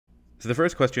So the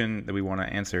first question that we want to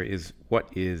answer is, what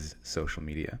is social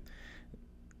media?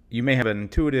 You may have an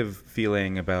intuitive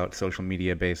feeling about social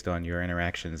media based on your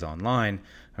interactions online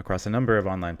across a number of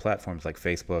online platforms like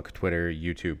Facebook, Twitter,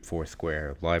 YouTube,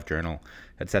 Foursquare, LiveJournal,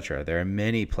 etc. There are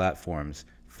many platforms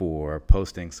for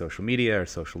posting social media or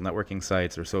social networking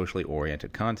sites or socially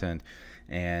oriented content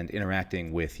and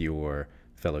interacting with your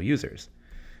fellow users.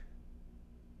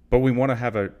 But we want to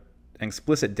have an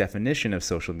explicit definition of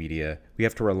social media. We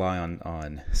have to rely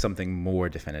on something more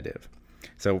definitive.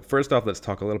 So first off, let's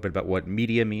talk a little bit about what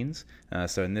media means.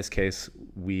 So in this case,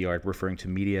 we are referring to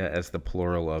media as the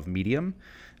plural of medium,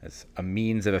 as a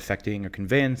means of affecting or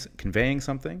conveying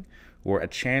something, or a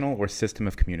channel or system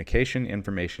of communication,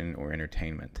 information, or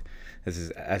entertainment. This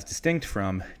is as distinct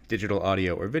from digital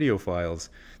audio or video files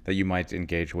that you might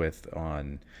engage with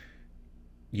on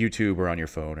YouTube or on your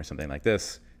phone or something like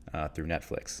this through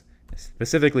Netflix.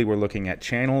 Specifically, we're looking at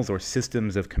channels or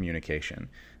systems of communication.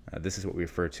 This is what we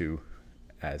refer to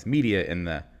as media in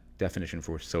the definition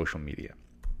for social media.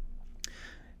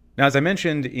 Now, as I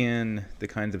mentioned, in the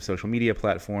kinds of social media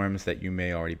platforms that you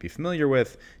may already be familiar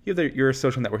with, you have your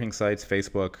social networking sites,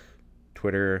 Facebook,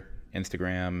 Twitter,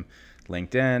 Instagram,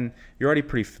 LinkedIn. You're already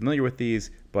pretty familiar with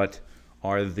these, but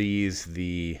are these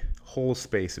the whole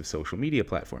space of social media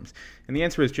platforms? And the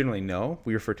answer is generally no.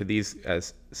 We refer to these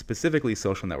as specifically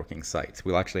social networking sites.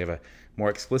 We'll actually have a more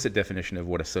explicit definition of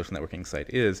what a social networking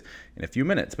site is in a few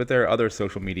minutes, but there are other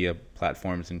social media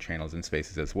platforms and channels and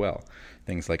spaces as well.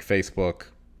 Things like Facebook,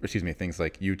 things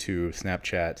like YouTube,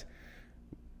 Snapchat,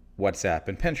 WhatsApp,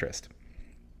 and Pinterest.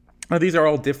 Now, these are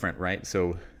all different, right?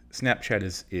 So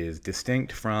Snapchat is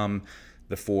distinct from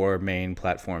the four main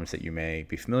platforms that you may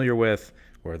be familiar with,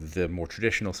 or the more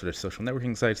traditional sort of social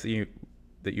networking sites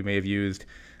that you may have used,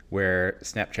 where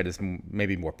Snapchat is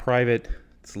maybe more private,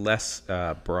 it's less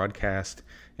broadcast,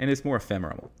 and it's more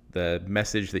ephemeral. The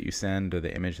message that you send or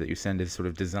the image that you send is sort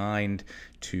of designed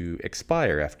to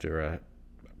expire after a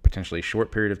potentially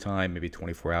short period of time, maybe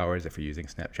 24 hours if you're using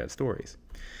Snapchat stories.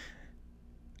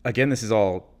 Again, this is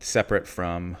all separate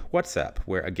from WhatsApp,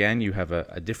 where again you have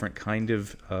a different kind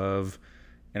of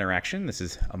interaction. This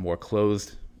is a more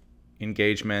closed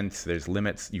engagement. There's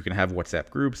limits. You can have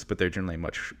WhatsApp groups, but they're generally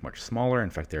much smaller. In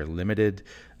fact, they're limited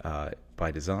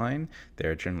by design.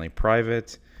 They're generally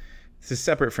private. This is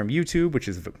separate from YouTube, which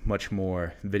is much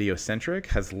more video-centric,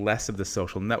 has less of the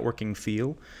social networking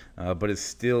feel, but is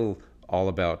still all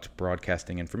about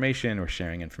broadcasting information or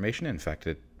sharing information. In fact,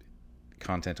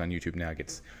 content on YouTube now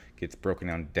gets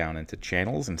broken down into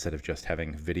channels instead of just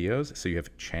having videos. So you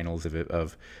have channels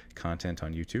of content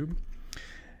on YouTube.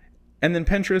 And then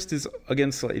Pinterest is,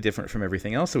 again, slightly different from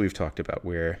everything else that we've talked about,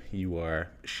 where you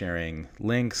are sharing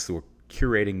links or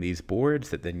curating these boards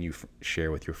that then you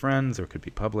share with your friends, or could be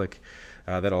public,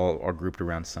 that all are grouped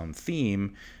around some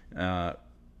theme, but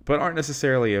aren't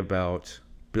necessarily about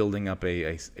building up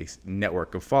a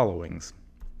network of followings.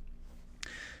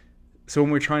 So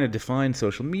when we're trying to define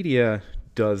social media,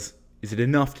 is it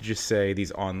enough to just say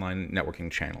these online networking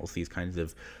channels, these kinds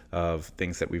of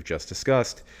things that we've just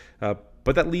discussed?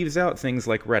 But that leaves out things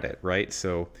like Reddit, right?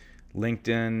 So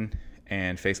LinkedIn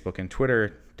and Facebook and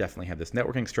Twitter definitely have this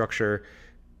networking structure.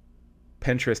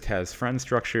 Pinterest has friend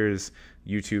structures.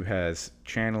 YouTube has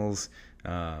channels.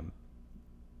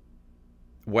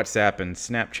 WhatsApp and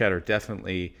Snapchat are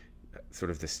definitely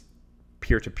sort of this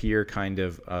peer-to-peer kind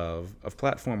of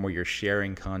platform where you're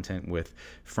sharing content with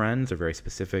friends or very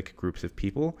specific groups of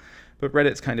people. But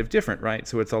Reddit's kind of different, right?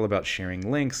 So it's all about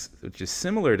sharing links, which is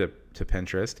similar to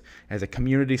Pinterest, as a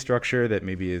community structure that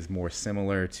maybe is more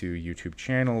similar to YouTube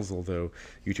channels, although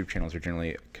YouTube channels are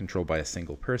generally controlled by a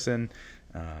single person.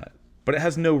 But it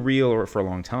has no real, or for a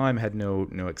long time, had no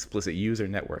explicit user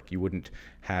network. You wouldn't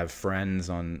have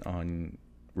friends on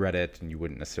Reddit, and you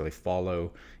wouldn't necessarily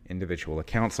follow individual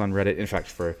accounts on Reddit. In fact,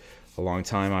 for a long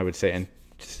time, I would say, and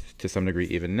to some degree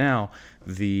even now,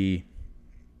 the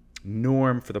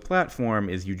norm for the platform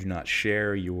is you do not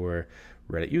share your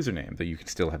Reddit username, but you can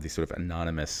still have these sort of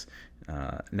anonymous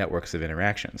networks of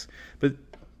interactions. But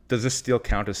does this still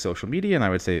count as social media? And I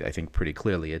would say, I think pretty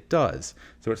clearly it does.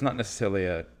 So it's not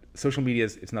necessarily social media,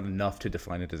 it's not enough to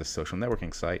define it as a social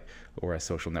networking site or a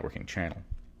social networking channel.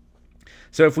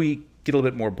 So if we get a little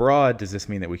bit more broad, does this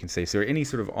mean that we can say, so any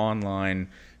sort of online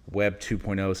Web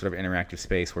 2.0 sort of interactive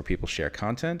space where people share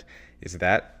content, is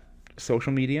that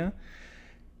social media?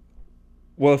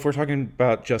 Well, if we're talking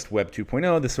about just Web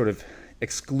 2.0, this sort of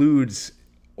excludes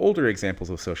older examples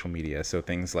of social media, so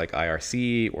things like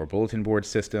IRC or bulletin board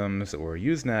systems or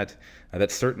Usenet,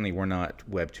 that certainly were not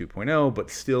Web 2.0, but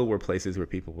still were places where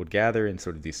people would gather in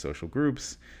sort of these social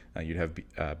groups. You'd have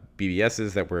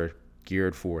BBSs that were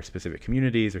geared for specific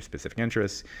communities or specific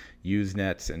interests.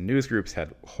 Usenets and newsgroups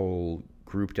had whole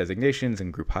group designations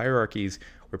and group hierarchies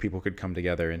where people could come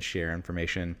together and share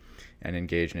information and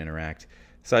engage and interact.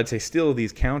 So I'd say still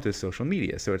these count as social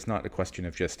media. So it's not a question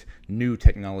of just new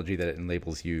technology that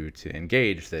enables you to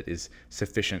engage that is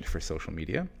sufficient for social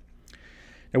media.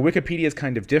 Now, Wikipedia is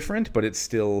kind of different, but it's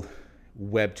still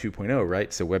Web 2.0,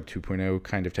 right? So Web 2.0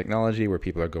 kind of technology where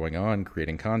people are going on,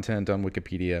 creating content on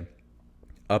Wikipedia,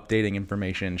 updating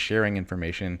information, sharing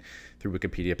information through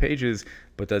Wikipedia pages,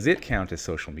 but does it count as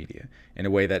social media in a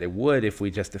way that it would if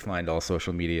we just defined all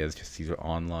social media as just these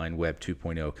online Web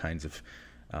 2.0 kinds of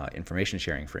information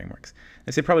sharing frameworks?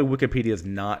 I'd say probably Wikipedia is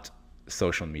not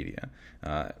social media.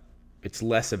 It's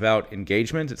less about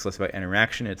engagement, it's less about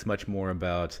interaction, it's much more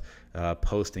about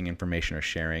posting information or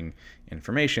sharing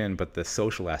information, but the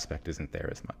social aspect isn't there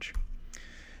as much.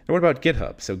 Now, what about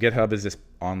GitHub? So GitHub is this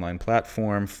online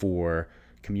platform for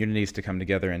communities to come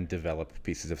together and develop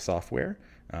pieces of software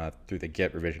through the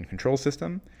Git revision control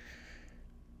system.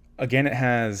 Again, it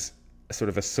has sort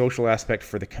of a social aspect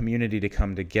for the community to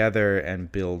come together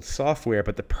and build software,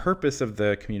 but the purpose of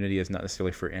the community is not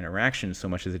necessarily for interaction so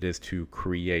much as it is to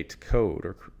create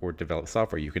code or develop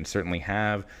software. You can certainly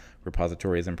have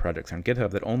repositories and projects on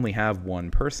GitHub that only have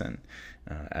one person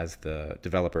as the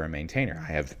developer and maintainer.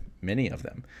 I have many of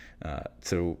them.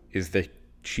 So is the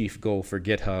chief goal for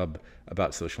GitHub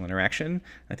about social interaction?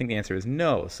 I think the answer is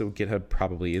no. So GitHub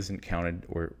probably isn't counted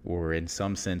or in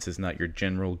some sense is not your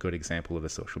general good example of a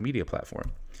social media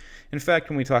platform. In fact,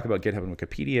 when we talk about GitHub and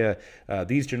Wikipedia,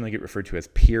 these generally get referred to as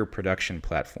peer production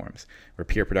platforms, where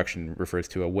peer production refers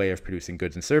to a way of producing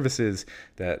goods and services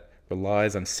that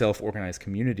relies on self-organized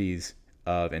communities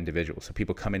of individuals. So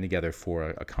people coming together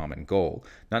for a common goal,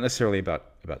 not necessarily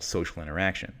about social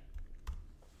interaction.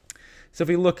 So if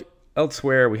we look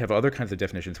elsewhere, we have other kinds of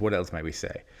definitions. What else might we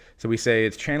say? So we say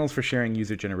it's channels for sharing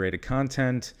user-generated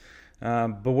content,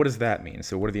 but what does that mean?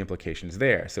 So what are the implications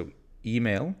there? So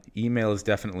email is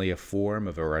definitely a form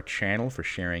of or a channel for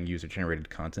sharing user-generated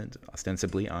content.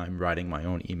 Ostensibly, I'm writing my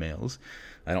own emails.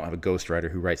 I don't have a ghostwriter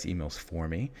who writes emails for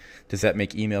me. Does that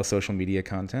make email social media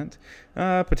content?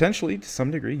 Potentially, to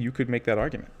some degree, you could make that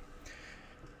argument.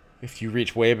 If you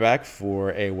reach way back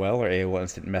for AOL or AOL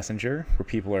Instant Messenger, where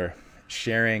people are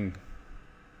sharing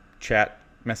chat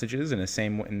messages in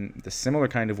the similar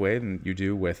kind of way than you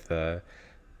do with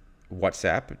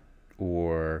WhatsApp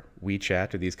or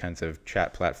WeChat or these kinds of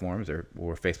chat platforms or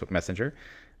Facebook Messenger.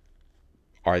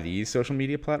 Are these social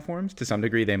media platforms? To some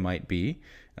degree, they might be.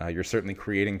 You're certainly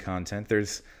creating content.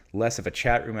 There's less of a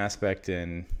chat room aspect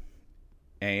in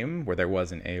AIM where there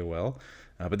was in AOL,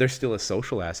 but there's still a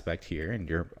social aspect here, and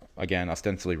you're again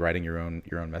ostensibly writing your own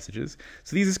messages.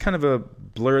 So these is kind of a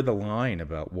blur the line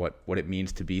about what it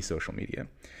means to be social media.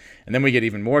 And then we get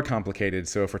even more complicated.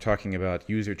 So if we're talking about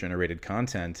user-generated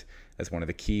content as one of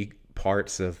the key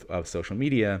parts of social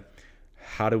media,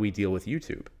 how do we deal with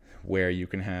YouTube, where you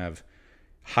can have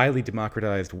highly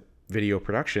democratized video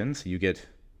production? So you get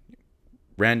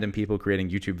random people creating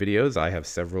YouTube videos. I have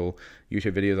several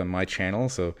YouTube videos on my channel,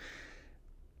 so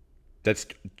that's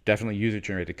definitely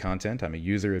user-generated content. I'm a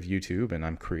user of YouTube, and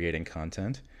I'm creating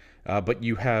content. But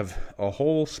you have a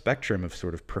whole spectrum of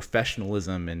sort of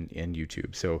professionalism in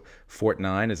YouTube. So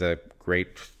Fort9 is a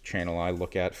great channel I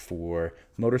look at for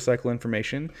motorcycle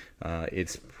information.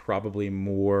 It's probably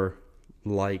more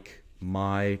like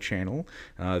my channel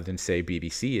than, say,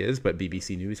 BBC is, but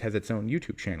BBC News has its own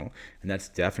YouTube channel. And that's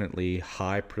definitely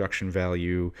high production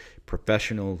value,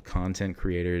 professional content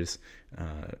creators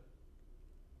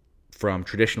from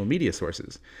traditional media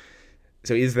sources.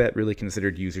 So is that really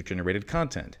considered user-generated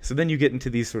content? So then you get into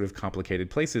these sort of complicated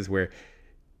places where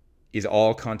is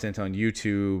all content on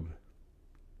YouTube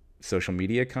social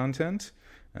media content?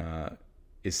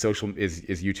 Is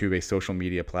YouTube a social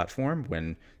media platform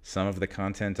when some of the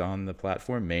content on the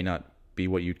platform may not be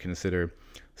what you'd consider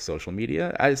social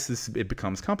media? It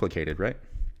becomes complicated, right?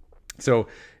 So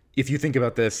if you think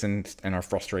about this and are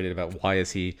frustrated about why is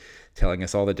he telling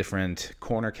us all the different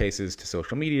corner cases to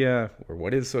social media, or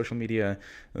what is social media,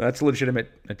 that's a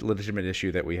legitimate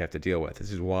issue that we have to deal with. This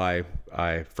is why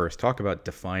I first talk about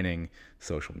defining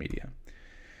social media.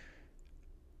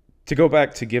 To go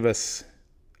back to give us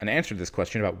an answer to this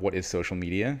question about what is social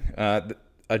media,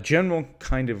 a general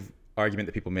kind of argument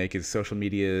that people make is social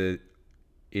media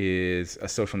is a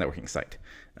social networking site.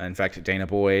 In fact, Dana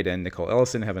Boyd and Nicole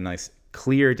Ellison have a nice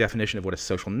clear definition of what a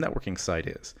social networking site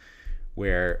is,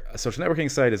 where a social networking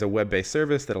site is a web-based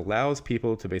service that allows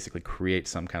people to basically create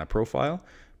some kind of profile,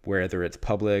 whether it's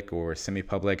public or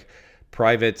semi-public,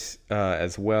 private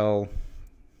as well.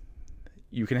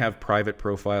 You can have private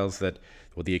profiles that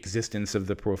well, the existence of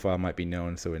the profile might be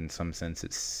known, so in some sense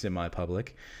it's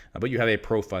semi-public, but you have a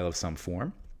profile of some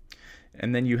form.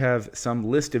 And then you have some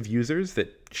list of users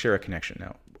that share a connection.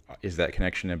 Now, is that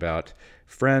connection about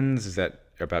friends? Is that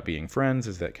about being friends?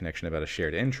 Is that connection about a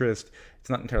shared interest? It's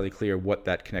not entirely clear what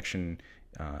that connection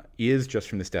is just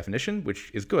from this definition,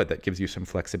 which is good. That gives you some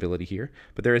flexibility here.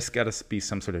 But there has got to be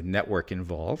some sort of network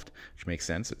involved, which makes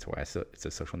sense. That's why it's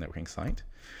a social networking site.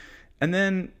 And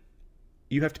then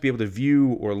you have to be able to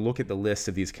view or look at the list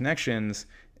of these connections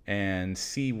and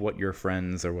see what your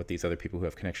friends or what these other people who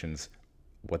have connections,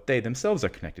 what they themselves are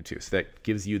connected to. So that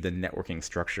gives you the networking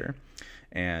structure.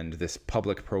 And this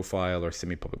public profile or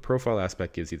semi-public profile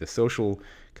aspect gives you the social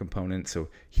component. So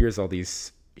here's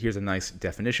a nice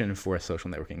definition for a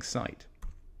social networking site.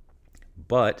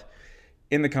 But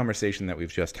in the conversation that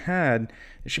we've just had,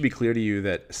 it should be clear to you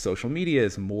that social media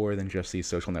is more than just these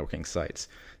social networking sites.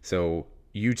 So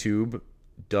YouTube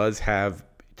does have,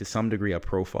 to some degree, a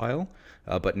profile,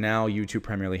 but now YouTube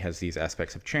primarily has these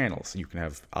aspects of channels. You can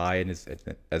have, as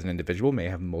an individual, may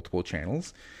have multiple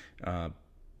channels.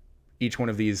 Each one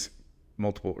of these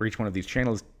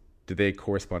channels, do they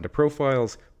correspond to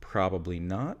profiles? Probably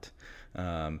not.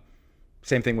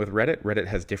 Same thing with Reddit. Reddit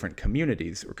has different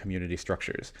communities or community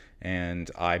structures,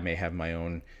 and I may have my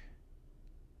own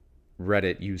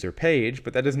Reddit user page,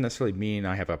 but that doesn't necessarily mean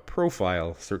I have a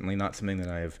profile. Certainly not something that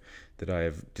I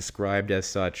have described as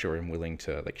such or am willing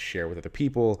to share with other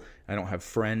people. I don't have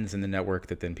friends in the network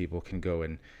that then people can go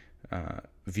and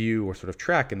view or sort of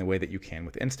track in the way that you can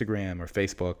with Instagram or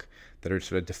Facebook that are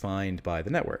sort of defined by the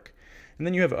network. And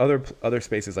then you have other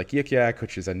spaces like Yik Yak,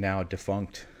 which is a now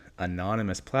defunct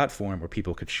anonymous platform where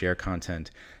people could share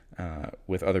content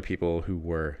with other people who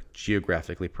were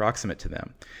geographically proximate to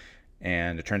them.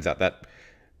 And it turns out that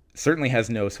certainly has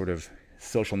no sort of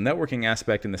social networking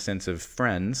aspect in the sense of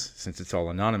friends. Since it's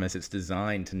all anonymous, it's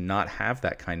designed to not have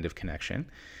that kind of connection.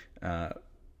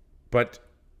 But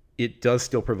it does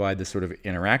still provide this sort of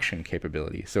interaction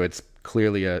capability. So it's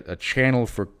clearly a channel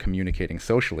for communicating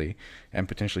socially and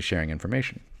potentially sharing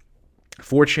information.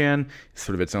 4chan is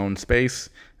sort of its own space.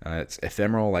 It's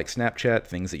ephemeral like Snapchat.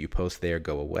 Things that you post there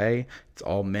go away. It's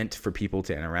all meant for people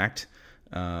to interact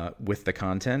with the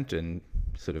content and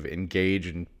sort of engage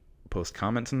and post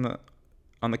comments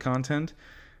on the content.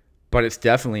 But it's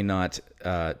definitely not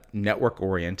network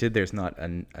oriented. There's not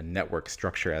a network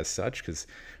structure as such, because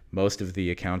most of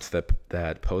the accounts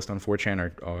that post on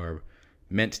 4chan are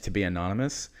meant to be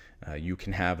anonymous. You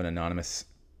can have an anonymous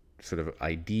sort of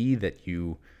ID that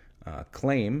you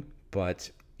claim, but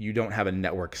you don't have a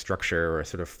network structure or a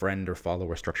sort of friend or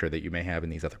follower structure that you may have in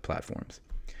these other platforms.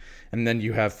 And then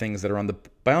you have things that are on the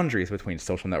boundaries between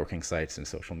social networking sites and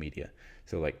social media.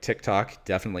 So like TikTok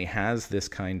definitely has this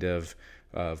kind of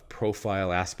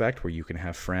profile aspect where you can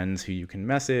have friends who you can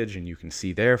message and you can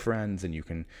see their friends and you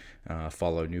can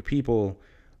follow new people.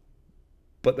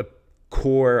 But the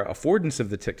core affordance of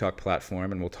the TikTok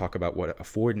platform, and we'll talk about what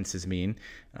affordances mean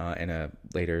in a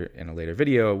later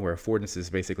video, where affordance is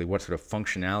basically what sort of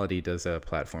functionality does a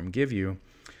platform give you.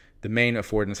 The main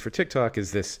affordance for TikTok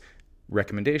is this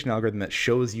recommendation algorithm that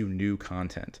shows you new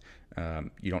content.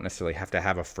 You don't necessarily have to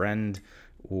have a friend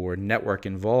or network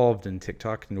involved in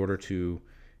TikTok in order to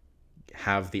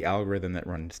have the algorithm that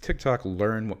runs TikTok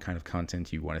learn what kind of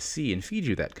content you want to see and feed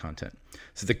you that content.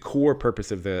 So the core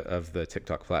purpose of the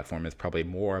TikTok platform is probably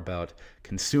more about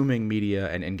consuming media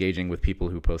and engaging with people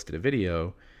who posted a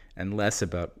video, and less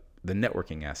about the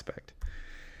networking aspect.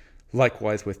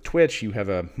 Likewise with Twitch, you have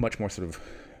a much more sort of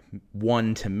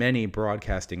one-to-many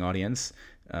broadcasting audience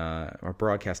or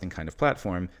broadcasting kind of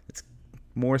platform. It's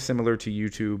more similar to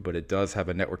YouTube, but it does have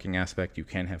a networking aspect. You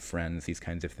can have friends, these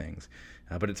kinds of things.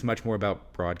 But it's much more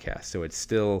about broadcast. So it's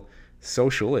still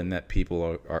social in that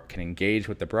people can engage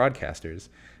with the broadcasters,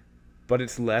 but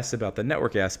it's less about the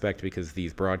network aspect because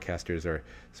these broadcasters are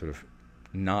sort of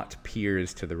not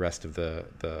peers to the rest of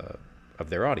of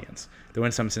their audience. Though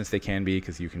in some sense they can be,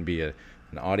 because you can be an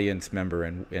audience member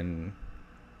in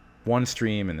one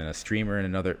stream and then a streamer in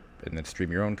another, and then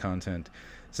stream your own content.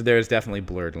 So there's definitely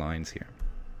blurred lines here.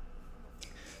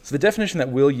 So the definition that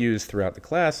we'll use throughout the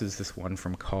class is this one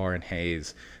from Carr and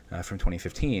Hayes from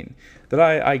 2015 that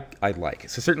I like.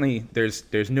 So certainly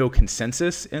there's no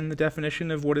consensus in the definition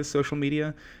of what is social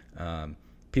media.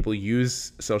 People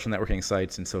use social networking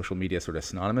sites and social media sort of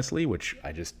synonymously, which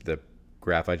the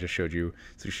graph I just showed you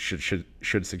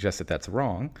should suggest that that's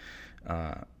wrong,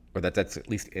 or that that's at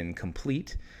least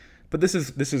incomplete. But this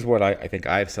is what I think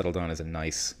I've settled on as a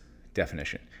nice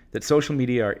definition, that social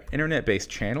media are internet-based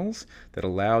channels that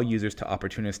allow users to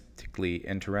opportunistically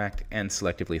interact and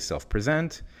selectively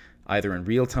self-present, either in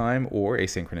real time or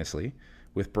asynchronously,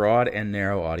 with broad and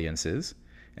narrow audiences,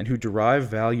 and who derive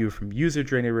value from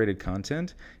user-generated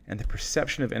content and the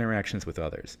perception of interactions with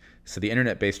others. So the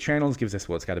internet-based channels gives us,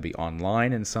 well, it's got to be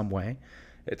online in some way.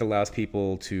 It allows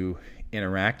people to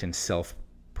interact and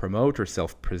self-promote or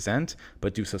self-present,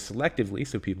 but do so selectively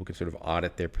so people can sort of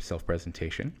audit their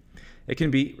self-presentation. It can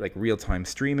be like real-time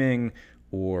streaming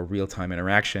or real-time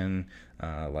interaction,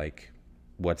 like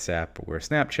WhatsApp or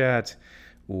Snapchat,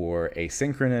 or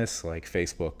asynchronous like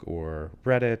Facebook or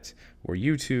Reddit or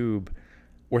YouTube,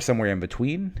 or somewhere in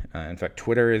between. In fact,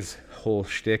 Twitter's whole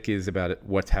shtick is about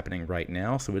what's happening right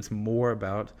now, so it's more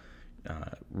about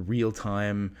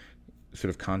real-time sort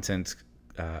of content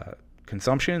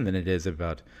consumption than it is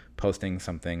about posting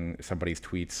somebody's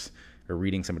tweets or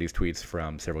reading somebody's tweets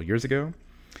from several years ago.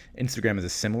 Instagram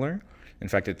is similar. In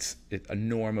fact, a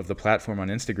norm of the platform on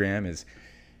Instagram is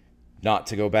not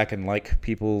to go back and like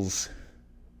people's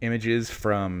images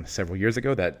from several years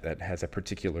ago. That has a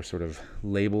particular sort of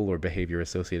label or behavior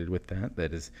associated with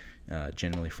that is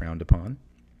generally frowned upon.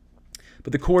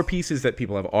 But the core piece is that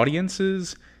people have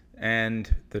audiences,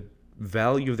 and the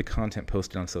value of the content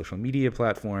posted on social media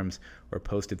platforms or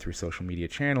posted through social media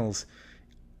channels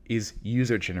is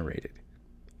user-generated,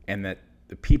 and that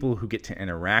the people who get to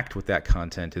interact with that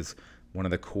content is one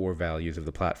of the core values of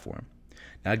the platform.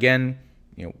 Now, again,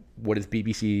 what is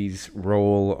BBC's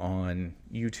role on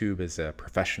YouTube as a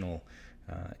professional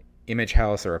image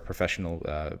house or a professional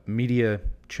media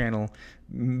channel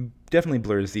definitely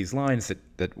blurs these lines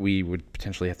that we would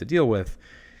potentially have to deal with.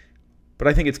 But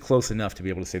I think it's close enough to be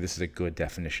able to say this is a good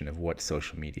definition of what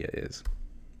social media is.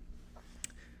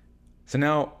 So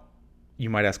now you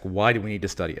might ask, why do we need to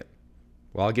study it?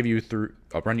 Well,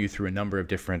 I'll run you through a number of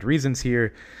different reasons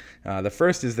here. The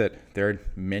first is that there are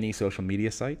many social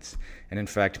media sites, and in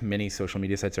fact, many social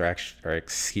media sites are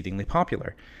exceedingly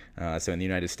popular. So in the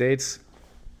United States,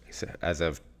 as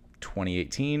of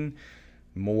 2018,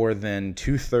 more than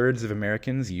 2/3 of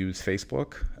Americans use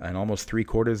Facebook, and almost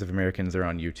 3/4 of Americans are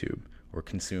on YouTube or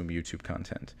consume YouTube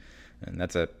content. And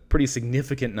that's a pretty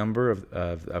significant number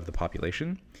of the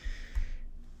population.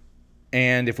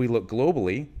 And if we look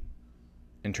globally,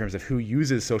 in terms of who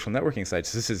uses social networking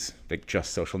sites, this is like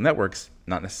just social networks,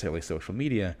 not necessarily social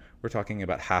media. We're talking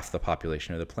about half the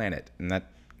population of the planet, and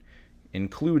that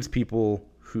includes people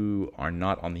who are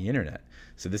not on the internet.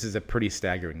 So this is a pretty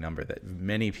staggering number that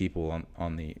many people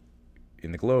in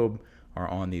the globe are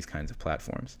on these kinds of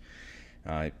platforms.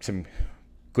 Some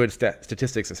good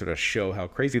statistics that sort of show how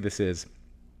crazy this is.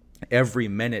 Every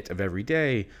minute of every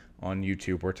day on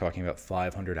YouTube, we're talking about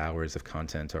 500 hours of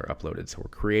content are uploaded. So we're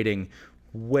creating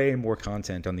way more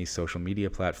content on these social media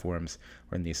platforms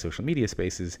or in these social media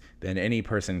spaces than any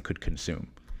person could consume.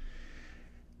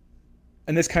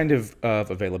 And this kind of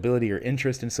availability or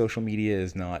interest in social media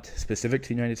is not specific to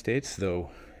the United States, though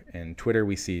in Twitter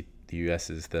we see the US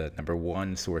is the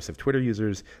 #1 source of Twitter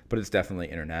users, but it's definitely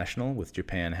international, with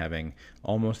Japan having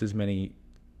almost as many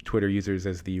Twitter users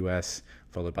as the US,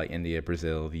 followed by India,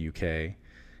 Brazil, the UK,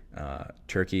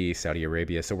 Turkey, Saudi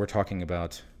Arabia. So we're talking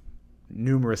about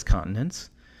numerous continents,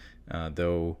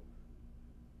 though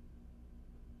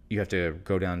you have to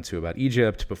go down to about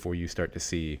Egypt before you start to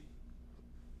see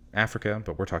Africa,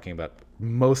 but we're talking about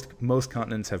most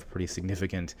continents have pretty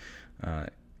significant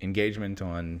engagement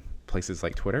on places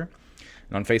like Twitter.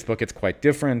 And on Facebook, it's quite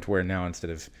different, where now instead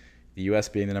of the US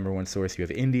being the #1 source, you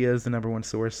have India as the #1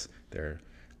 source. There are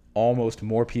almost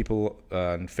more people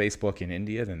on Facebook in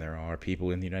India than there are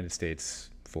people in the United States,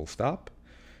 full stop.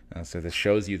 So this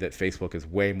shows you that Facebook is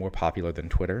way more popular than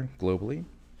Twitter globally.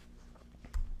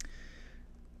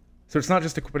 So it's not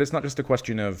just a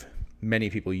question of many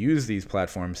people use these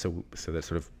platforms, so that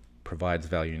sort of provides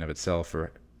value in of itself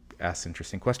or asks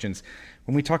interesting questions.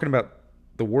 When we're talking about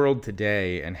the world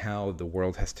today and how the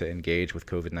world has to engage with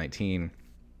COVID-19,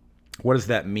 what does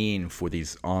that mean for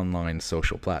these online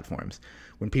social platforms?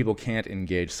 When people can't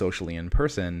engage socially in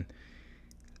person,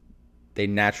 they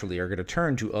naturally are going to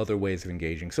turn to other ways of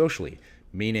engaging socially,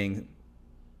 meaning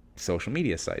social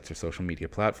media sites or social media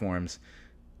platforms,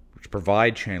 which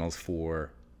provide channels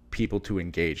for people to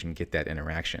engage and get that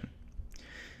interaction.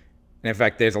 And in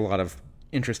fact, there's a lot of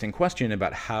interesting question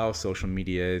about how social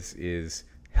media is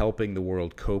helping the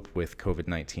world cope with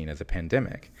COVID-19 as a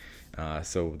pandemic.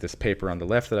 So this paper on the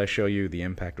left that I show you, the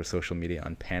impact of social media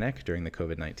on panic during the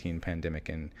COVID-19 pandemic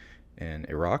in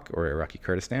Iraq or Iraqi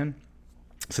Kurdistan.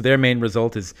 So their main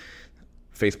result is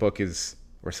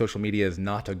social media is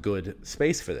not a good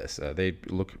space for this. They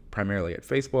look primarily at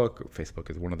Facebook. Facebook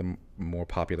is one of the more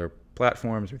popular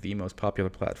platforms, or the most popular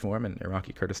platform in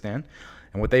Iraqi Kurdistan.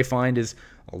 And what they find is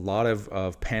a lot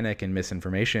of panic and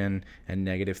misinformation and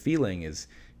negative feeling is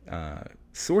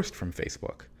sourced from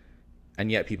Facebook.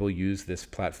 And yet people use this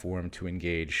platform to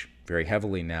engage very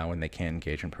heavily now when they can't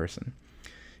engage in person.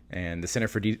 And the Center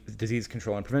for Disease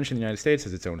Control and Prevention in the United States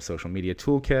has its own social media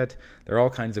toolkit. There are all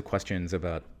kinds of questions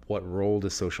about what role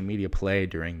does social media play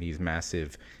during these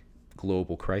massive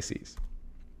global crises,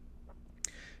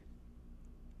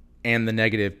 and the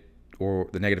negative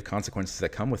consequences that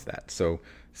come with that. So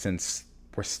since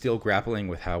we're still grappling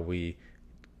with how we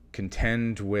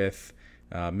contend with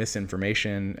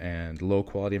misinformation and low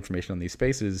quality information on these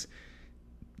spaces,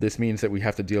 this means that we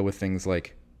have to deal with things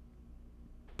like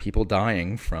people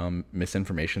dying from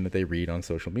misinformation that they read on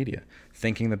social media,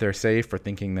 thinking that they're safe, or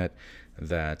thinking that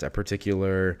a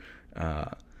particular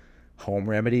home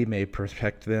remedy may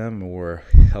protect them or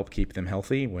help keep them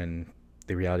healthy, when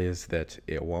the reality is that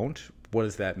it won't. What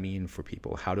does that mean for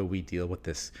people? How do we deal with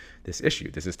this issue?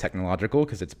 This is technological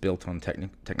because it's built on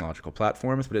technological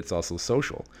platforms, but it's also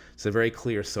social. It's a very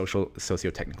clear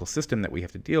socio-technical system that we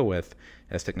have to deal with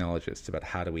as technologists about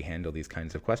how do we handle these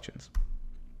kinds of questions.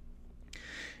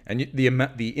 And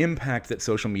the impact that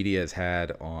social media has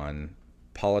had on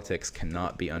politics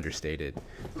cannot be understated,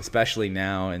 especially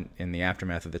now in the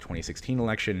aftermath of the 2016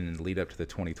 election and in the lead up to the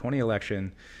 2020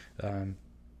 election.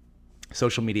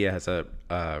 Social media has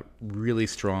a really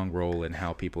strong role in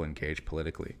how people engage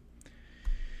politically.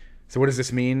 So what does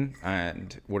this mean,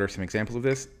 and what are some examples of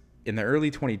this? In the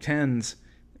early 2010s,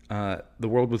 the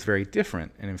world was very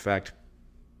different. And in fact,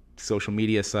 social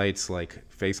media sites like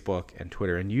Facebook and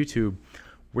Twitter and YouTube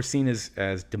were seen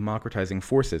as democratizing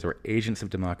forces or agents of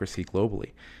democracy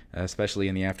globally, especially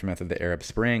in the aftermath of the Arab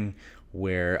Spring,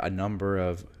 where a number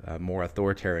of more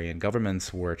authoritarian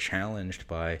governments were challenged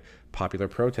by popular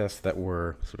protests that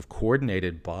were sort of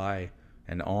coordinated by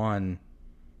and on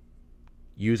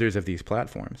users of these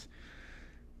platforms,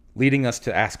 leading us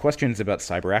to ask questions about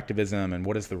cyber activism and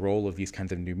what is the role of these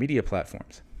kinds of new media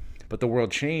platforms. But the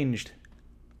world changed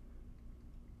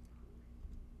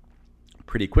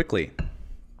pretty quickly.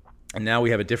 And now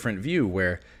we have a different view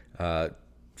where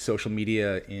social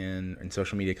media in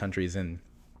social media countries in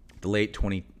the late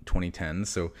 2010s,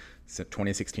 so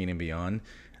 2016 and beyond,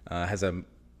 has shown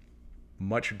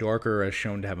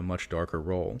to have a much darker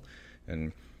role.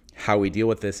 And how we deal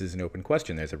with this is an open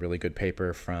question. There's a really good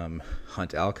paper from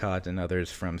Hunt Alcott and others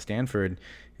from Stanford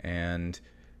and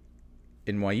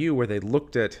NYU where they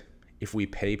looked at if we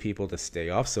pay people to stay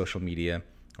off social media,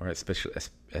 or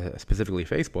specifically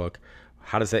Facebook,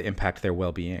 how does that impact their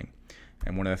well-being?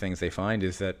 And one of the things they find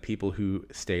is that people who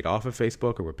stayed off of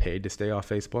Facebook or were paid to stay off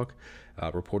Facebook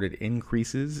reported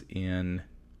increases in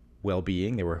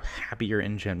well-being. They were happier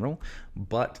in general,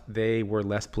 but they were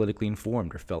less politically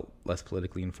informed or felt less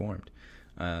politically informed.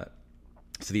 So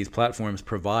these platforms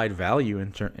provide value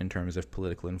in terms of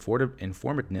political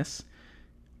informativeness,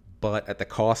 but at the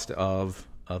cost of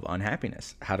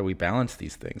unhappiness. How do we balance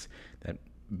these things? That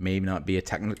may not be a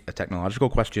technological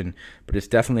question, but it's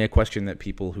definitely a question that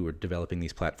people who are developing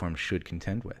these platforms should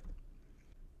contend with.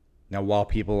 Now, while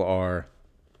people are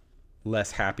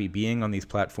less happy being on these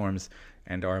platforms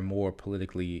and are more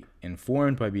politically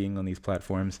informed by being on these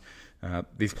platforms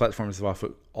have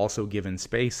also given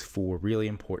space for really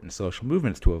important social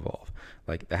movements to evolve,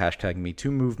 like the hashtag #MeToo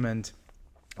movement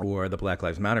or the Black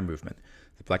Lives Matter movement.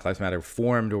 The Black Lives Matter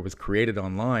formed or was created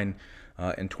online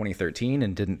in 2013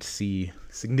 and didn't see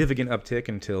significant uptick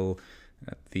until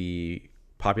the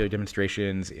popular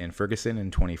demonstrations in Ferguson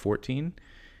in 2014.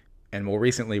 And more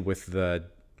recently with the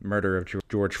murder of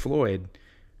George Floyd,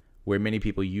 where many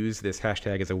people use this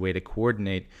hashtag as a way to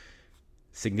coordinate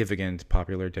significant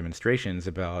popular demonstrations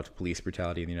about police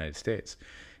brutality in the United States.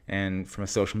 And from a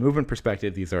social movement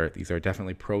perspective, these are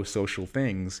definitely pro-social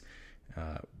things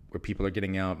where people are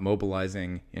getting out,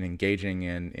 mobilizing, and engaging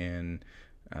in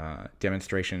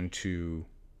demonstration to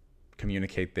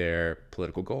communicate their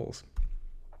political goals.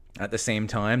 At the same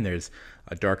time, there's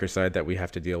a darker side that we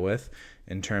have to deal with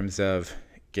in terms of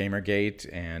Gamergate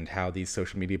and how these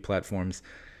social media platforms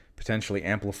potentially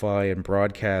amplify and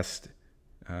broadcast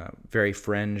very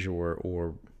fringe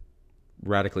or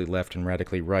radically left and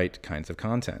radically right kinds of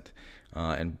content.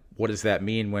 And what does that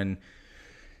mean when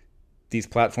these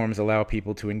platforms allow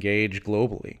people to engage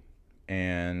globally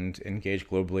in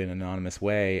an anonymous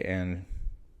way and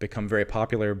become very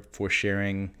popular for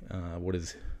sharing what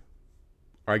is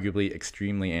arguably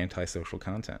extremely antisocial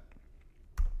content?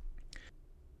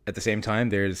 At the same time,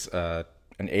 there's an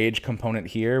age component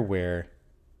here where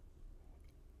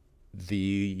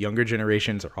the younger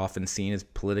generations are often seen as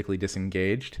politically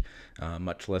disengaged,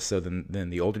 much less so than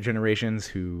the older generations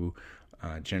who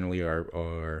generally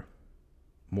are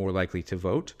more likely to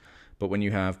vote. But when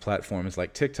you have platforms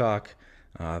like TikTok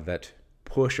that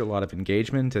push a lot of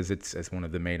engagement as one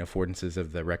of the main affordances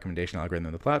of the recommendation algorithm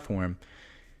of the platform.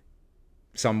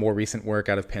 Some more recent work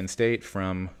out of Penn State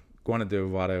from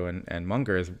Guanajuato and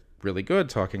Munger is really good,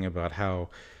 talking about how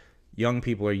young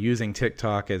people are using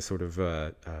TikTok as sort of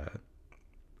a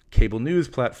cable news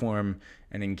platform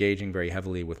and engaging very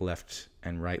heavily with left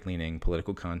and right-leaning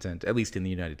political content, at least in the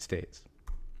United States.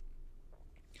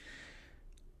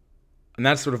 And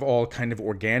that's sort of all kind of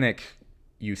organic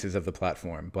uses of the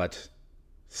platform, but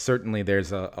certainly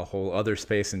there's a whole other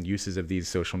space and uses of these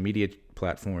social media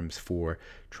platforms for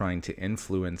trying to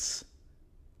influence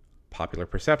popular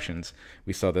perceptions.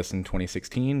 We saw this in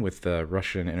 2016 with the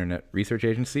Russian Internet Research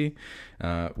Agency,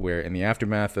 where in the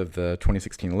aftermath of the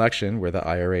 2016 election, where the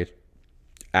IRA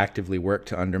actively worked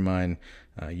to undermine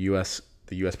the U.S.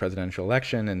 presidential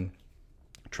election and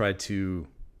tried to,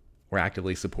 or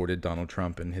actively supported Donald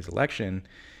Trump in his election,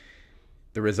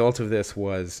 the result of this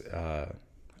was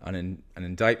an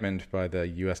indictment by the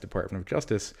U.S. Department of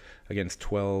Justice against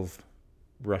 12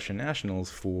 Russian nationals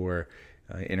for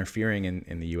interfering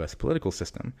in the U.S. political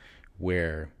system,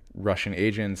 where Russian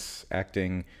agents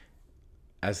acting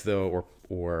as though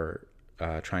or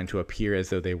trying to appear as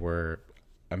though they were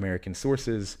American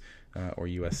sources or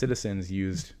U.S. citizens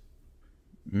used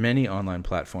many online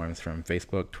platforms from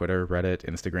Facebook, Twitter, Reddit,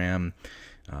 Instagram,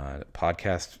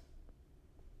 podcast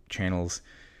channels,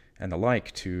 and the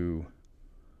like to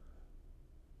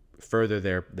further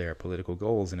their political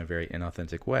goals in a very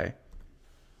inauthentic way.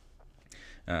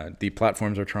 The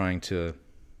platforms are trying to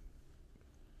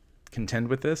contend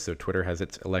with this. So Twitter has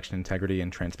its election integrity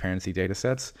and transparency data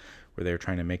sets where they're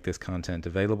trying to make this content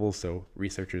available so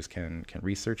researchers can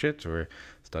research it or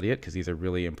study it, because these are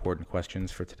really important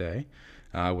questions for today.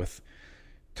 With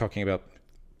talking about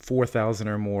 4,000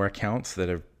 or more accounts that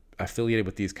are affiliated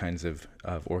with these kinds of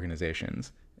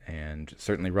organizations. And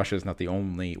certainly Russia is not the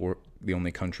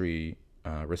only country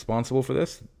responsible for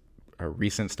this. A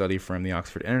recent study from the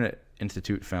Oxford Internet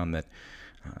Institute found that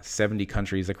 70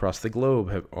 countries across the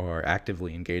globe are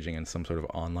actively engaging in some sort of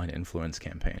online influence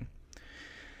campaign.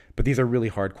 But these are really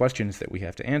hard questions that we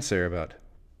have to answer about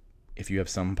if you have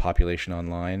some population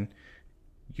online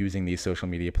using these social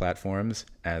media platforms,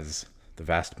 as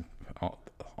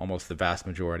almost the vast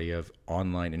majority of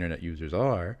online internet users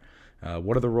are.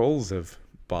 What are the roles of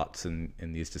bots in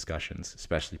these discussions,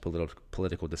 especially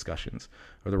political discussions,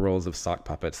 or the roles of sock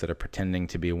puppets that are pretending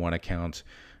to be one account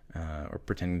or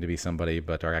pretending to be somebody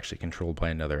but are actually controlled by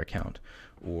another account,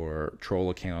 or troll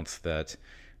accounts that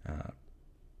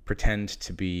pretend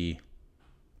to be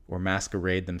or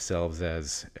masquerade themselves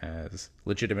as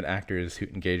legitimate actors who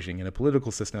engaging in a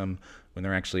political system when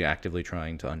they're actually actively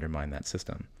trying to undermine that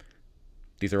system.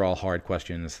 These are all hard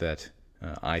questions that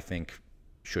I think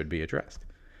should be addressed.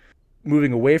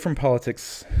 Moving away from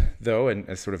politics, though, and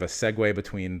as sort of a segue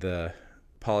between the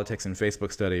politics and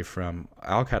Facebook study from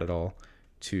Alcat et al.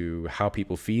 To how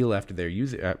people feel after they're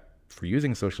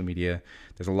using social media,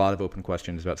 there's a lot of open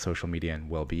questions about social media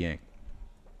and well-being.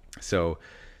 So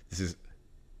this is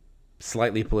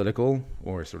slightly political,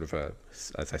 or sort of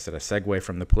as I said, a segue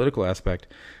from the political aspect.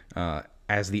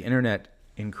 As the internet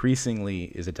increasingly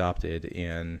is adopted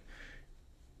in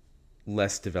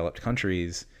less developed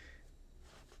countries,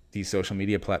 these social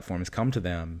media platforms come to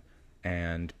them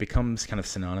and becomes kind of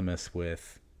synonymous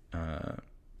with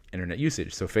internet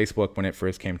usage. So Facebook, when it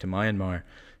first came to Myanmar,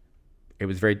 it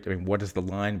was what is the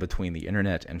line between the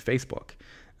internet and Facebook?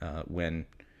 When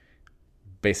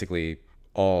basically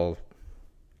all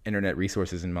internet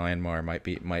resources in Myanmar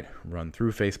might run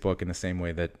through Facebook in the same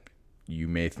way that you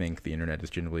may think the internet is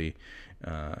generally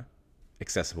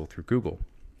accessible through Google.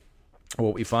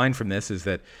 What we find from this is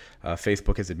that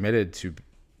Facebook has admitted to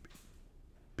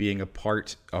being a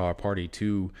party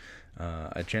to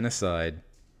a genocide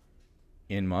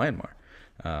in Myanmar,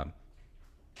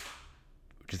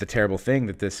 which is a terrible thing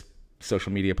that this social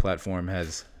media platform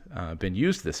has been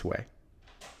used this way.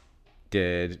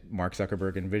 Did Mark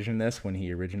Zuckerberg envision this when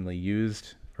he originally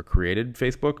used or created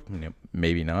Facebook?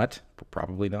 Maybe not,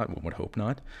 probably not, one would hope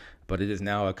not, but it is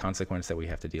now a consequence that we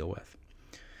have to deal with.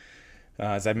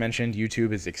 As I mentioned,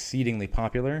 YouTube is exceedingly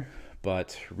popular,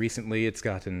 but recently it's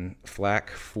gotten flack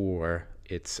for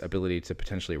its ability to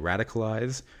potentially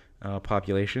radicalize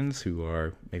populations who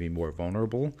are maybe more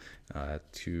vulnerable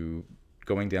to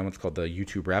going down what's called the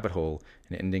YouTube rabbit hole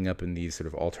and ending up in these sort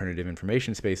of alternative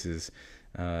information spaces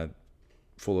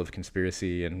full of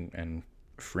conspiracy and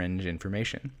fringe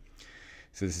information.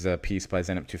 So this is a piece by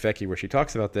Zeynep Tufekci where she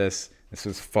talks about this. This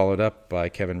was followed up by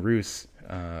Kevin Roos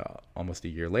almost a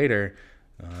year later,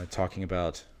 talking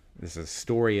about this is a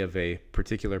story of a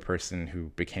particular person who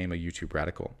became a YouTube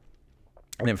radical.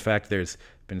 And in fact, there's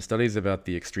been studies about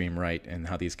the extreme right and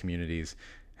how these communities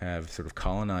have sort of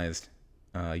colonized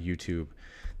YouTube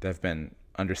that have been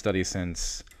under study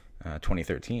since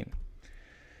 2013.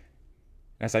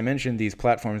 As I mentioned, these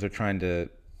platforms are trying to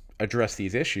address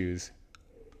these issues,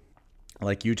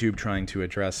 like YouTube trying to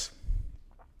address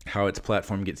how its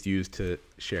platform gets used to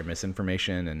share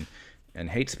misinformation and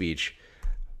hate speech.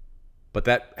 But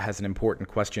that has an important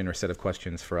question or set of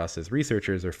questions for us as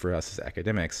researchers or for us as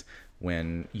academics.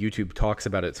 When YouTube talks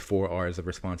about its 4 Rs of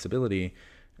responsibility,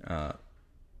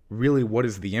 really what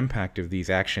is the impact of these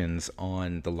actions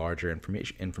on the larger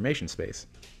information space?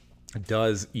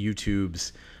 Does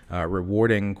YouTube's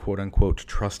rewarding quote-unquote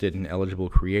trusted and eligible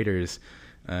creators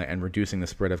and reducing the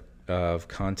spread of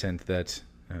content that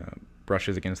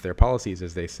brushes against their policies,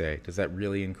 as they say, does that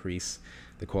really increase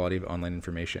the quality of online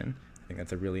information? I think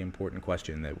that's a really important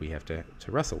question that we have to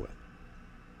wrestle with.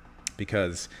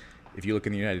 Because if you look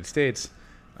in the United States,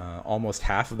 almost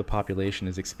half of the population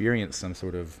has experienced some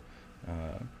sort of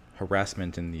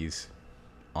harassment in these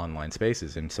online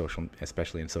spaces,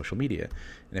 especially in social media.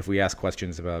 And if we ask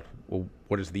questions about, well,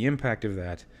 what is the impact of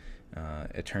that?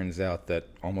 It turns out that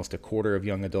almost a quarter of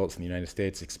young adults in the United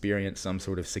States experience some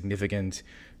sort of significant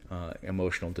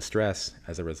emotional distress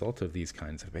as a result of these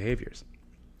kinds of behaviors.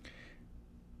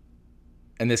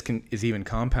 And this is even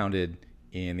compounded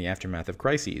in the aftermath of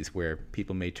crises, where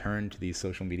people may turn to these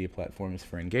social media platforms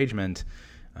for engagement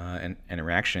and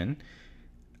interaction,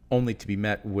 only to be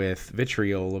met with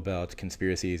vitriol about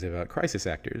conspiracies about crisis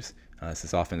actors. This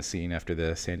is often seen after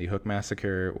the Sandy Hook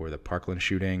massacre or the Parkland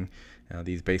shooting,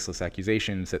 these baseless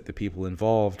accusations that the people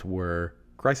involved were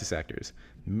crisis actors.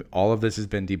 All of this has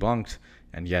been debunked,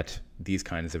 and yet these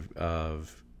kinds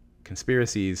of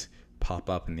conspiracies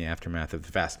pop up in the aftermath of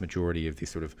the vast majority of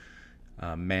these sort of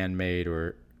man-made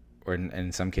or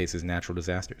in some cases natural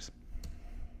disasters.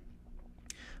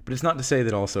 But it's not to say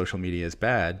that all social media is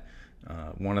bad.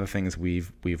 One of the things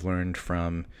we've learned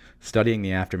from studying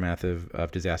the aftermath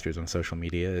of disasters on social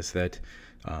media is that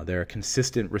there are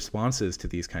consistent responses to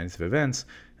these kinds of events,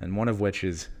 and one of which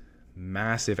is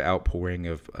massive outpouring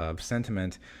of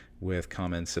sentiment with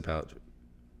comments about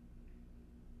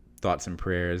thoughts and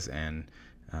prayers and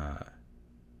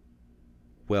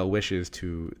well wishes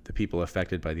to the people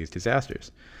affected by these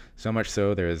disasters. So much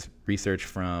so, there is research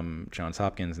from Johns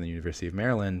Hopkins and the University of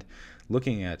Maryland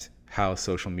looking at how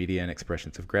social media and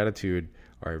expressions of gratitude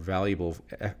are valuable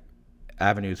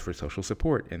avenues for social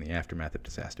support in the aftermath of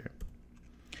disaster.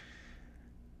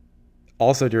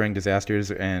 Also, during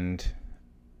disasters and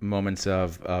moments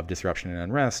of disruption and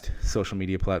unrest, social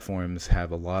media platforms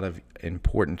have a lot of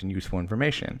important and useful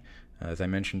information. As I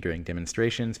mentioned, during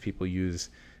demonstrations, people use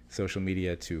social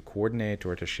media to coordinate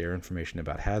or to share information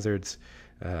about hazards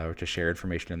or to share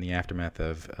information in the aftermath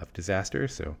of disaster.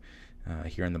 So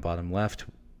here in the bottom left,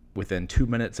 within 2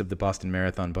 minutes of the Boston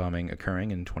Marathon bombing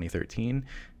occurring in 2013,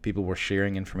 people were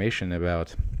sharing information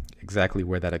about exactly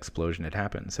where that explosion had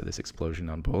happened. So this explosion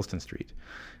on Boylston Street.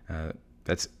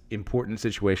 That's important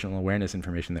situational awareness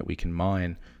information that we can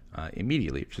mine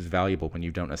immediately, which is valuable when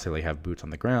you don't necessarily have boots on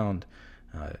the ground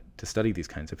to study these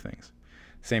kinds of things.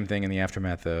 Same thing in the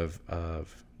aftermath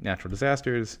of natural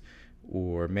disasters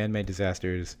or man-made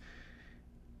disasters.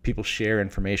 People share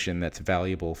information that's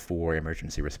valuable for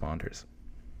emergency responders.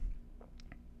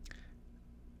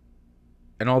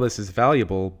 And all this is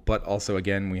valuable, but also,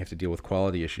 again, we have to deal with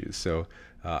quality issues. So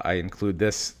I include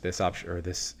this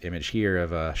image here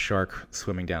of a shark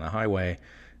swimming down a highway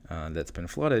that's been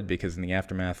flooded, because in the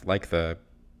aftermath, like the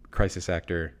crisis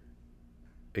actor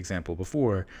example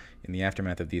before, in the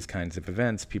aftermath of these kinds of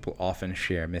events, people often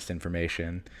share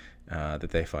misinformation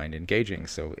that they find engaging.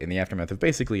 So in the aftermath of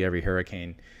basically every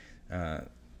hurricane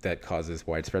that causes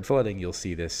widespread flooding, you'll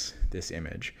see this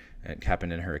image. It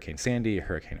happened in Hurricane Sandy,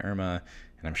 Hurricane Irma,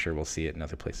 and I'm sure we'll see it in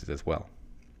other places as well.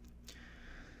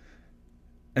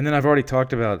 And then I've already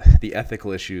talked about the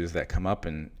ethical issues that come up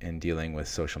in dealing with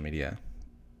social media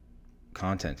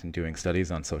content and doing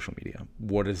studies on social media.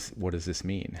 What does this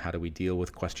mean? How do we deal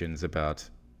with questions about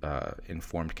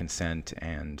informed consent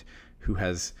and who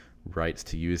has rights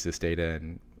to use this data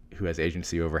and who has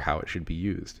agency over how it should be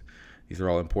used? These are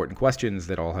all important questions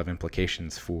that all have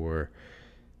implications for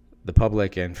the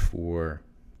public and for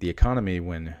the economy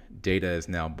when data is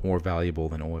now more valuable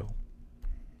than oil.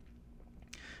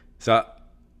 So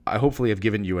I hopefully have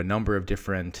given you a number of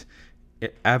different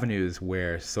avenues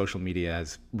where social media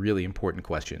has really important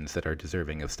questions that are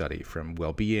deserving of study, from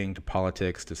well-being to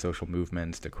politics to social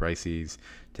movements to crises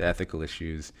to ethical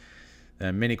issues. There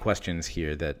are many questions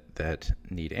here that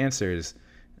need answers,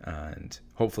 and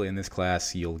hopefully in this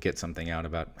class you'll get something out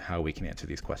about how we can answer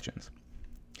these questions.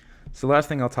 So the last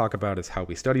thing I'll talk about is how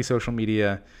we study social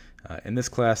media. In this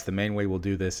class, the main way we'll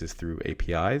do this is through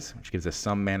APIs, which gives us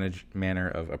some manner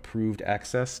of approved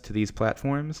access to these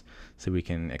platforms, so we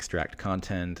can extract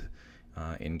content,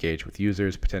 engage with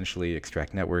users, potentially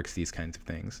extract networks, these kinds of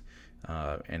things,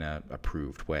 in an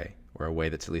approved way, or a way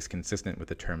that's at least consistent with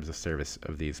the terms of service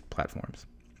of these platforms,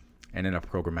 and in a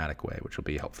programmatic way, which will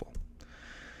be helpful.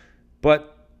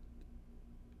 But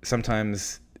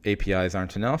sometimes APIs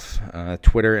aren't enough.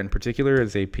 Twitter in particular,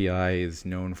 as API is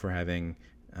known for having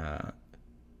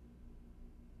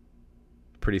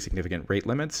pretty significant rate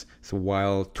limits. So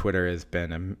while Twitter has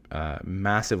been a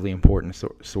massively important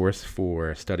source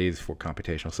for studies for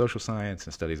computational social science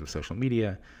and studies of social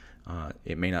media,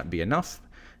 it may not be enough.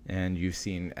 And you've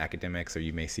seen academics, or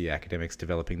you may see academics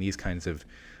developing these kinds of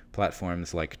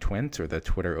platforms like Twint, or the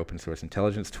Twitter open source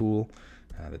intelligence tool,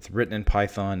 that's written in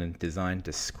Python and designed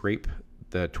to scrape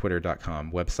the twitter.com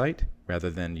website rather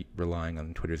than relying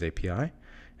on Twitter's API.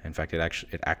 In fact,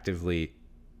 it actively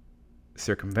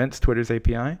circumvents Twitter's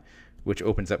API, which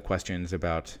opens up questions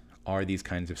about, are these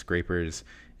kinds of scrapers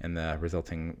and the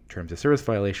resulting terms of service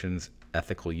violations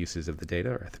ethical uses of the data,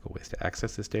 or ethical ways to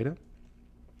access this data?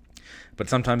 But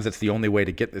sometimes it's the only way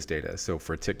to get this data. So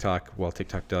for TikTok, while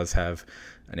TikTok does have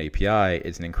an API,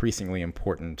 it's an increasingly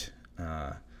important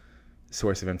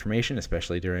source of information,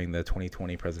 especially during the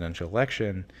 2020 presidential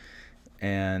election.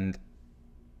 And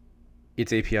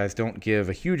its APIs don't give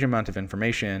a huge amount of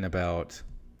information about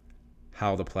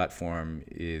how the platform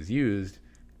is used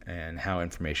and how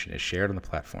information is shared on the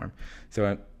platform.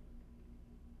 So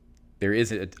there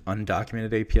is an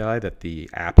undocumented API that the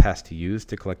app has to use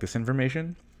to collect this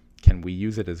information. Can we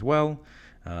use it as well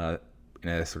in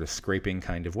a sort of scraping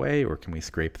kind of way, or can we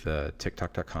scrape the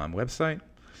TikTok.com website?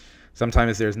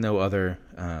 Sometimes there's no other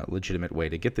legitimate way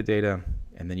to get the data,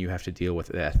 and then you have to deal with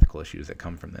the ethical issues that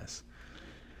come from this.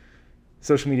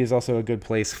 Social media is also a good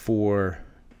place for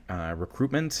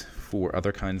recruitment for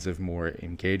other kinds of more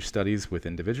engaged studies with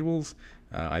individuals,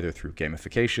 either through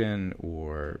gamification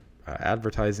or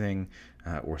advertising,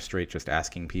 or straight just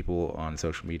asking people on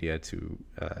social media to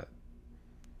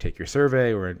take your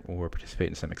survey or participate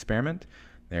in some experiment.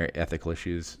 There are ethical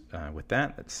issues with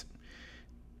that. That's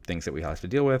things that we have to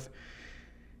deal with.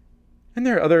 And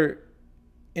there are other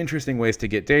interesting ways to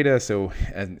get data. So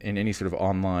in any sort of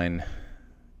online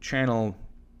channel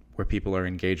where people are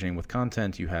engaging with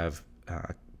content, you have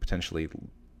potentially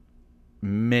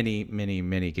many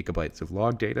gigabytes of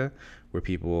log data where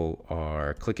people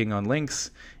are clicking on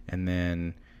links and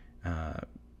then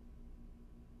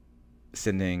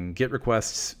sending GET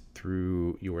requests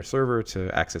through your server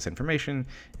to access information.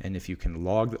 And if you can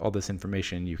log all this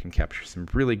information, you can capture some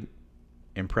really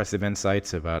impressive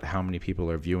insights about how many people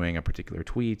are viewing a particular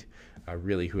tweet,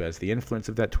 really who has the influence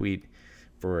of that tweet,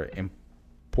 for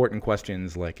important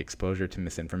questions like exposure to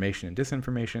misinformation and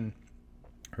disinformation,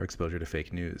 or exposure to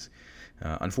fake news.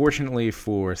 Unfortunately,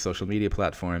 for social media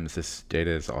platforms, this data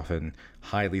is often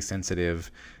highly sensitive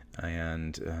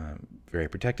and very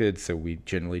protected, so we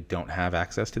generally don't have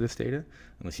access to this data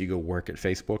unless you go work at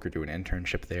Facebook or do an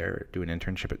internship there, or do an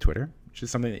internship at Twitter, which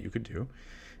is something that you could do.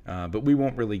 But we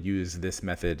won't really use this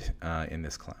method in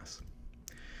this class.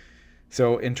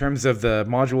 So in terms of the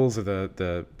modules, or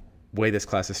the way this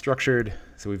class is structured,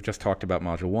 so we've just talked about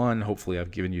Module 1. Hopefully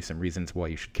I've given you some reasons why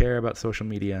you should care about social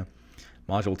media.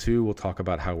 Module 2, we'll talk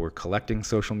about how we're collecting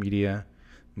social media.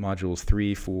 Modules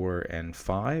 3, 4, and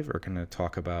 5 are going to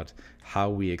talk about how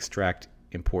we extract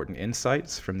important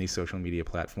insights from these social media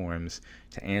platforms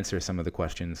to answer some of the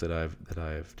questions that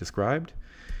I've described.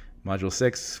 Module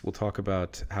 6 will talk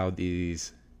about how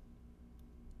these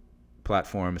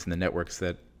platforms and the networks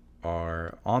that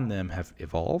are on them have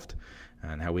evolved,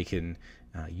 and how we can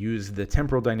use the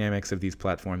temporal dynamics of these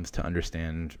platforms to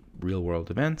understand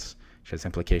real-world events, which has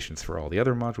implications for all the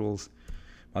other modules.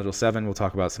 Module 7 will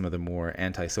talk about some of the more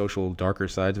antisocial, darker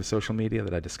sides of social media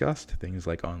that I discussed, things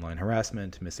like online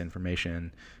harassment,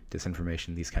 misinformation,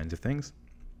 disinformation, these kinds of things.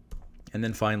 And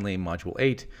then finally, Module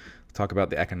 8 will talk about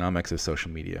the economics of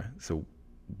social media. So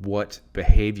what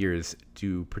behaviors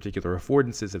do particular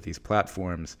affordances of these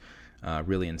platforms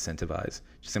really incentivize?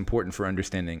 It's important for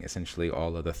understanding essentially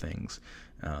all of the things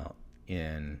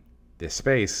in this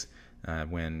space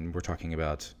when we're talking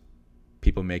about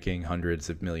people making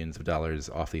hundreds of millions of dollars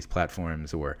off these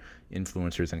platforms, or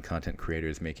influencers and content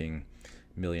creators making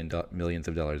millions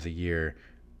of dollars a year,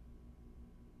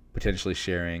 potentially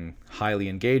sharing highly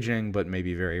engaging but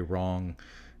maybe very wrong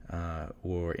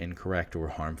or incorrect or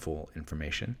harmful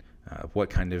information.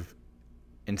 What kind of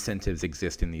incentives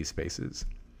exist in these spaces?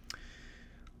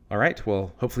 All right,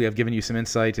 well, hopefully I've given you some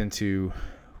insight into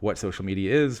what social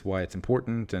media is, why it's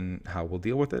important, and how we'll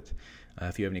deal with it.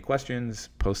 If you have any questions,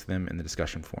 post them in the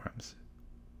discussion forums.